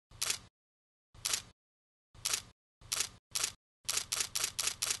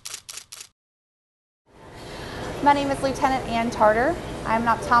My name is Lieutenant Ann Tarter. I'm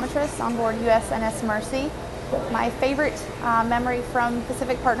an optometrist on board USNS Mercy. My favorite memory from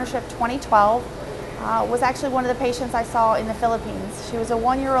Pacific Partnership 2012 was actually one of the patients I saw in the Philippines. She was a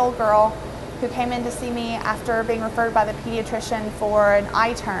 1-year-old girl who came in to see me after being referred by the pediatrician for an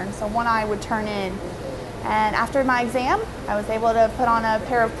eye turn, so one eye would turn in. And after my exam, I was able to put on a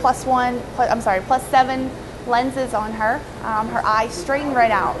pair of +7 lenses on her. Her eye straightened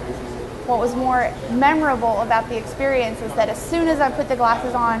right out. What was more memorable about the experience is that as soon as I put the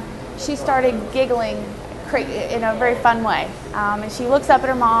glasses on, she started giggling in a very fun way. And she looks up at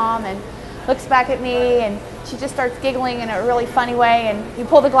her mom and looks back at me, and she just starts giggling in a really funny way. And you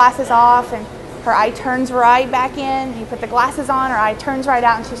pull the glasses off and her eye turns right back in. You put the glasses on, her eye turns right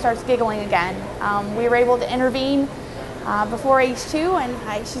out, and she starts giggling again. We were able to intervene before age 2,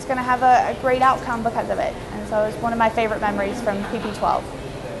 and she's going to have a great outcome because of it. And so it's one of my favorite memories from PP12.